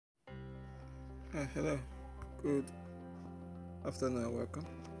Hello, good afternoon and welcome.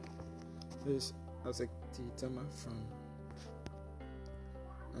 This is Isaac T. Tama from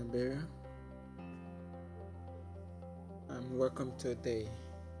Liberia. Welcome to the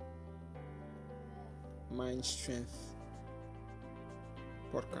Mind Strength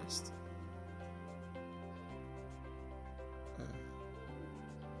podcast.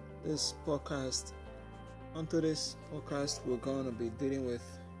 Onto this podcast, we're going to be dealing with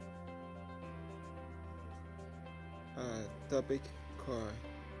a topic called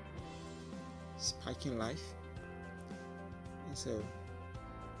Sparking Life. And so,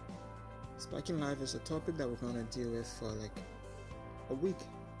 Sparking Life is a topic that we're going to deal with for like a week.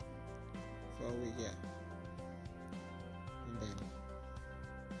 Yeah. And then,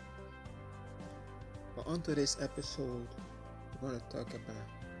 but onto this episode, we're going to talk about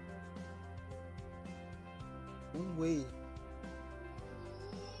one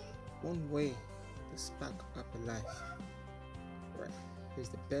way to spark up a life. Right. It's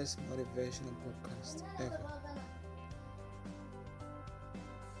the best motivational podcast ever.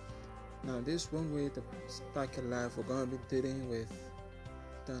 Now, this one way to spark a life, we're going to be dealing with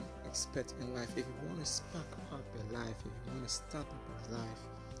don't expect in life. If you want to spark up a life, if you want to start up a life,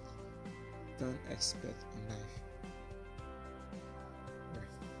 don't expect in life.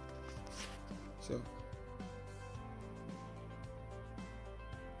 Right. So,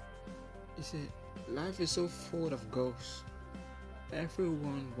 you see, life is so full of goals.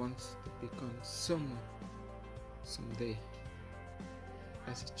 Everyone wants to become someone someday.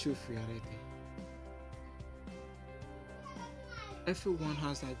 That's a truth reality. Everyone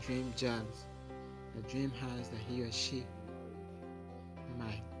has that dream job, a dream house that he or she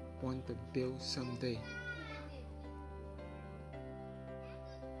might want to build someday.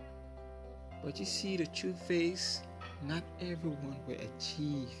 But you see, the truth is, not everyone will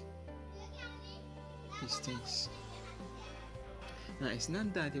achieve these things. Now, it's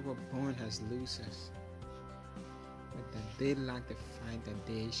not that they were born as losers, but that they lack the fact that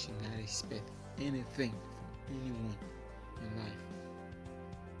they should not expect anything from anyone in life.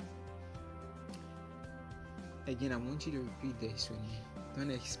 Again, I want you to repeat this with me.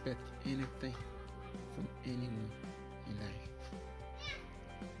 Don't expect anything from anyone in life.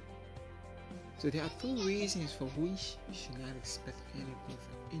 So there are two reasons for which you should not expect anything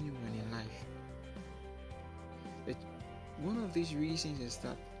from anyone in life. One of these reasons is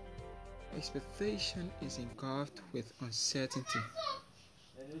that expectation is engulfed with uncertainty.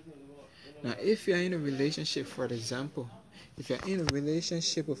 Now, if you are in a relationship, for example, if you are in a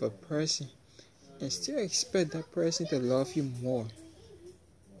relationship with a person and still expect that person to love you more,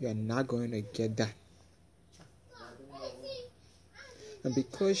 you are not going to get that. And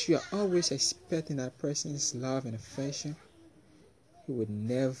because you are always expecting that person's love and affection, you would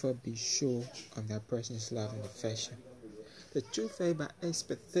never be sure of that person's love and affection. The truth about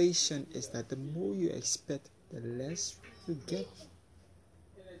expectation is that the more you expect, the less you get.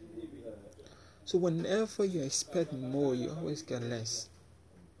 So whenever you expect more, you always get less.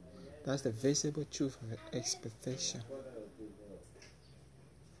 That's the visible truth of expectation.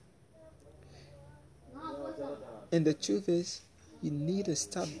 And the truth is, you need to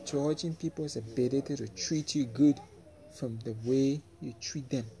stop judging people's ability to treat you good from the way you treat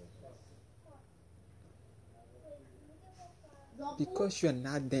them. Because you are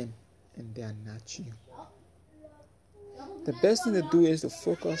not them and they are not you. The best thing to do is to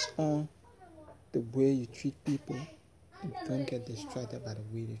focus on the way you treat people and don't get distracted by the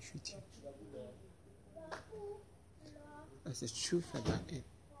way they treat you. That's the truth about it.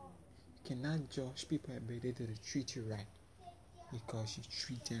 You cannot judge people's ability to treat you right because you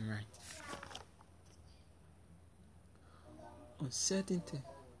treat them right. Uncertainty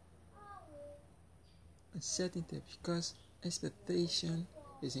because expectation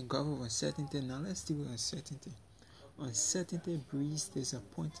is engulfed with uncertainty. Now let's deal with uncertainty. Uncertainty breeds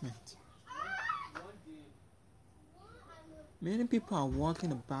disappointment. Many people are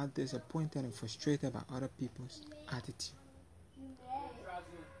walking about disappointed and frustrated by other people's attitude.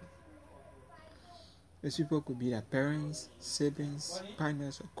 These people could be their parents, siblings,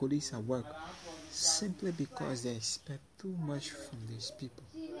 partners, or colleagues at work, simply because they expect too much from these people.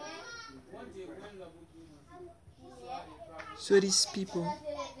 So these people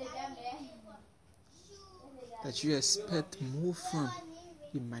that you expect more from,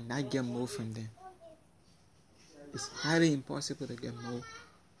 you might not get more from them. It's highly impossible to get more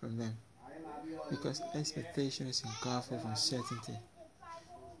from them because expectation is engulfed with uncertainty.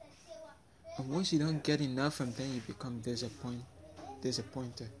 And once you don't get enough from them, you become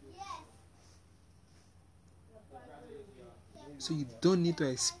disappointed. So you don't need to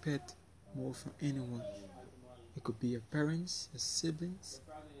expect more from anyone. It could be your parents, your siblings,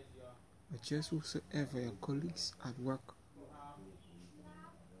 or just whosoever, your colleagues at work.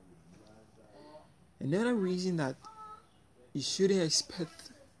 Another reason that you shouldn't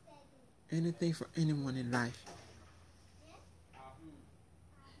expect anything from anyone in life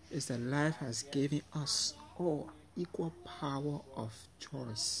is that life has given us all equal power of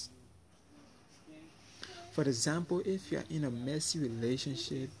choice. For example, if you are in a messy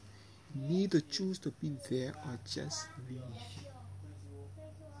relationship, you need to choose to be there or just leave.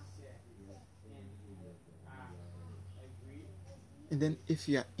 And then if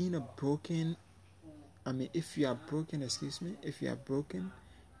you are broken and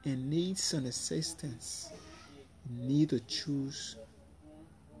need some assistance, you need to choose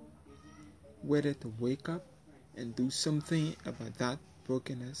whether to wake up and do something about that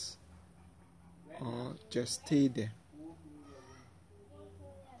brokenness or just stay there.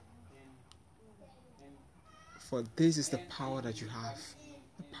 For this is the power that you have,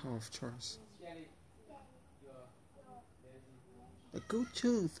 the power of choice. The good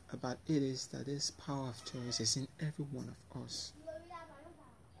truth about it is that this power of choice is in every one of us.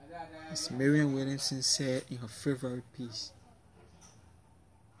 As Marianne Williamson said in her favorite piece,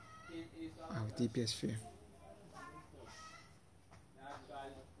 Our Deepest Fear.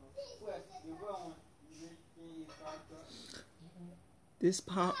 This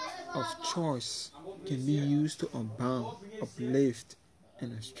power of choice can be used to unbound, uplift,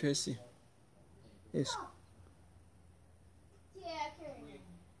 and unstress you.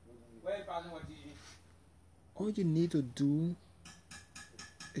 All you need to do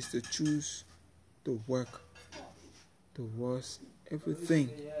is to choose to work towards everything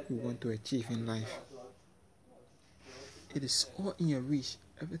you want to achieve in life. It is all in your reach.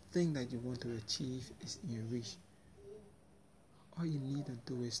 Everything that you want to achieve is in your reach. All you need to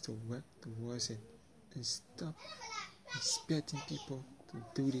do is to work towards it and stop expecting people to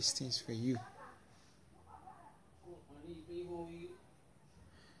do these things for you.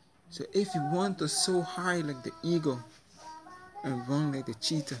 So if you want to soar high like the eagle and run like the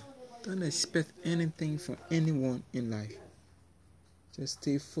cheetah, don't expect anything from anyone in life. Just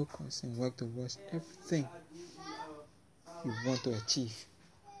stay focused and work towards everything you want to achieve.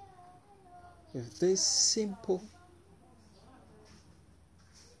 With this simple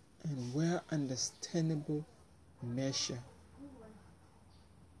and well understandable measure,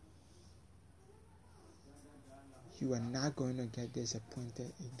 you are not going to get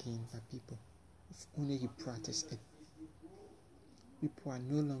disappointed again by people if only you practice it. People are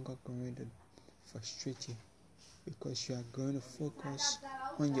no longer going to frustrate you because you are going to focus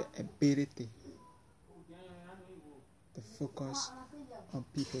on your ability. The focus on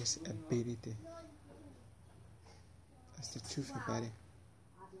people's ability. That's the truth about it.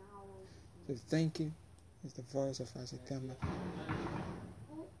 So thank you. It's the voice of Isaac Gama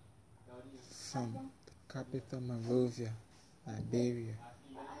from the capital Monrovia, Liberia.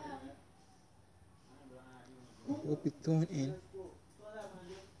 I hope you tune in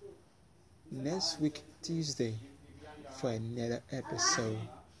next week, Tuesday, for another episode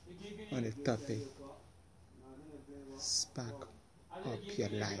on the topic Spark Up Your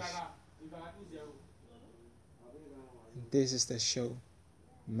Life. And this is the show,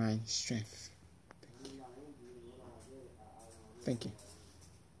 Mind Strength. Thank you.